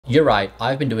You're right,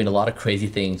 I've been doing a lot of crazy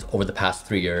things over the past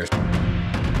 3 years.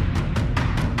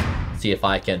 See if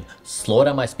I can slow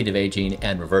down my speed of aging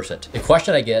and reverse it. The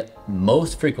question I get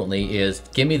most frequently is,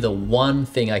 give me the one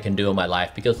thing I can do in my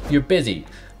life, because you're busy,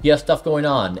 you have stuff going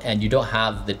on, and you don't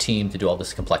have the team to do all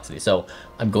this complexity. So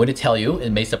I'm going to tell you,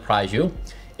 it may surprise you,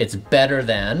 it's better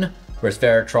than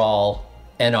resveratrol,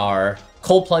 NR,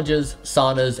 cold plunges,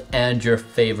 saunas, and your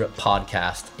favorite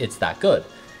podcast. It's that good.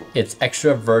 It's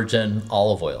extra virgin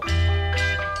olive oil.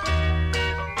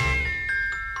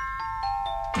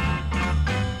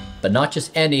 But not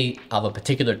just any, of a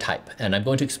particular type. And I'm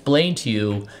going to explain to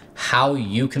you how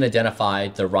you can identify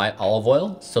the right olive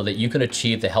oil so that you can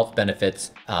achieve the health benefits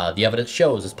the evidence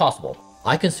shows is possible.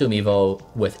 I consume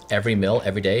EVOO with every meal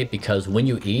every day because when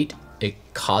you eat, it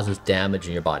causes damage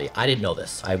in your body. I didn't know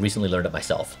this. I recently learned it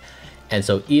myself. And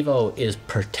so EVOO is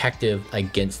protective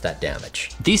against that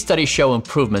damage. These studies show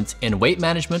improvements in weight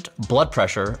management, blood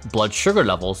pressure, blood sugar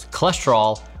levels,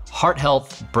 cholesterol, heart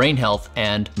health, brain health,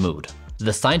 and mood.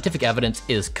 The scientific evidence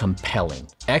is compelling.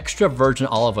 Extra virgin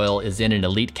olive oil is in an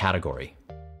elite category.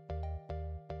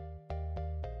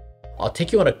 I'll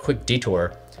take you on a quick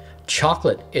detour.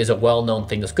 Chocolate is a well-known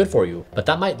thing that's good for you, but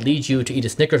that might lead you to eat a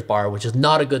Snickers bar, which is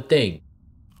not a good thing.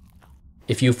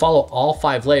 If you follow all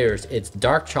 5 layers, it's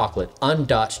dark chocolate,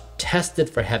 undutched, tested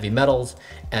for heavy metals,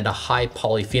 and a high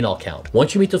polyphenol count.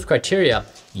 Once you meet those criteria,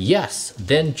 yes,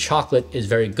 then chocolate is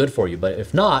very good for you, but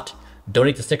if not, don't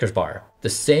eat the Snickers bar. The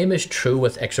same is true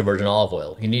with extra virgin olive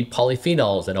oil. You need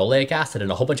polyphenols and oleic acid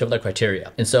and a whole bunch of other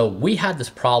criteria. And so we had this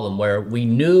problem where we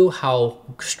knew how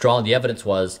strong the evidence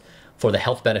was for the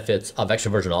health benefits of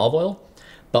extra virgin olive oil,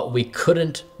 but we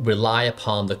couldn't rely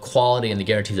upon the quality and the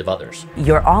guarantees of others.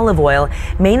 Your olive oil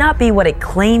may not be what it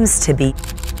claims to be.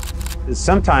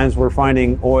 Sometimes we're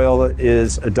finding oil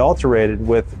is adulterated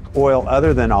with oil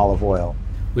other than olive oil.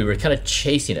 We were kind of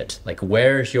chasing it. Like,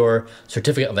 where's your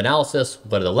certificate of analysis?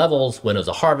 What are the levels? When was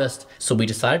the harvest? So we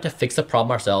decided to fix the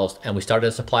problem ourselves, and we started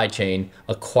a supply chain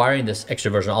acquiring this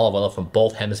extra virgin olive oil from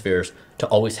both hemispheres to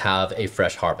always have a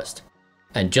fresh harvest.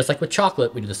 And just like with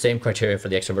chocolate, we do the same criteria for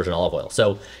the extra virgin olive oil.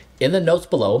 So in the notes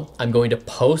below, I'm going to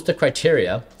post the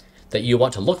criteria that you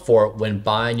want to look for when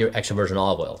buying your extra virgin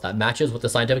olive oil. That matches what the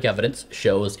scientific evidence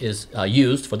shows is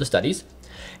used for the studies.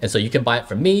 And so you can buy it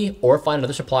from me or find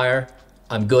another supplier.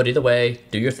 I'm good either way,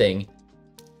 do your thing.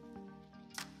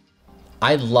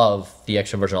 I love the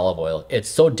extra virgin olive oil. It's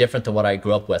so different than what I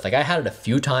grew up with. Like, I had it a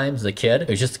few times as a kid. It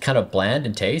was just kind of bland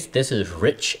in taste. This is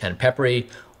rich and peppery,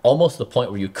 almost to the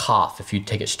point where you cough if you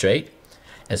take it straight.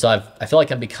 And so I feel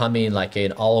like I'm becoming like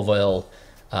an olive oil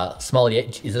sommelier.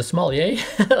 Is it a sommelier?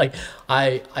 Like,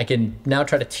 I can now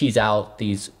try to tease out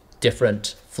these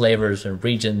different flavors and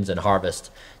regions and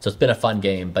harvest. So it's been a fun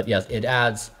game, but yes, it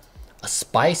adds a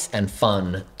spice and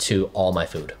fun to all my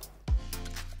food.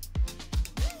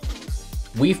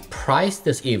 We've priced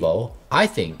this EVOO. I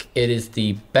think it is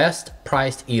the best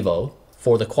priced EVOO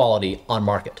for the quality on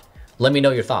market. Let me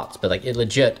know your thoughts, but like, it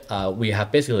legit, we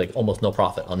have basically like almost no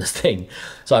profit on this thing.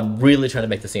 So I'm really trying to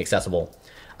make this thing accessible.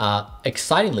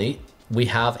 Excitingly, we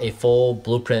have a full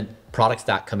Blueprint product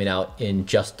stack coming out in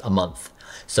just a month.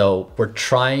 So we're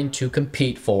trying to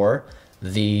compete for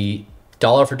the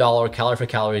dollar for dollar, calorie for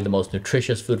calorie, the most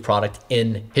nutritious food product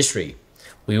in history.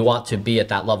 We want to be at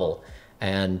that level,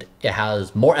 and it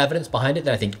has more evidence behind it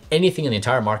than I think anything in the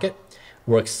entire market.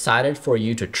 We're excited for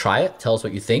you to try it. Tell us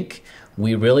what you think.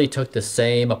 We really took the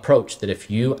same approach that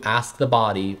if you ask the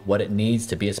body what it needs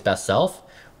to be its best self,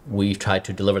 we've tried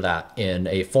to deliver that in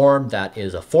a form that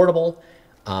is affordable,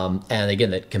 and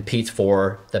again, that competes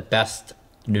for the best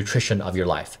nutrition of your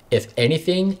life. If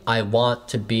anything, I want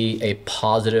to be a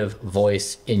positive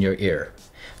voice in your ear.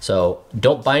 So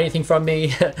don't buy anything from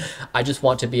me. I just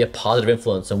want to be a positive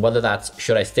influence. And whether that's,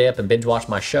 should I stay up and binge watch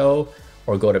my show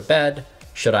or go to bed?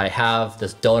 Should I have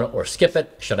this donut or skip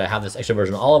it? Should I have this extra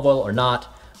virgin olive oil or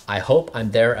not? I hope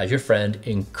I'm there as your friend,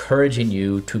 encouraging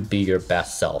you to be your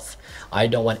best self. I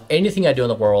don't want anything I do in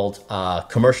the world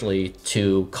commercially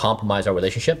to compromise our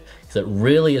relationship, because it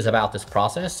really is about this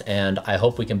process, and I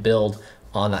hope we can build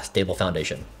on that stable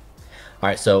foundation. All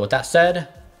right, so with that said,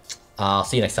 I'll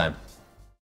see you next time.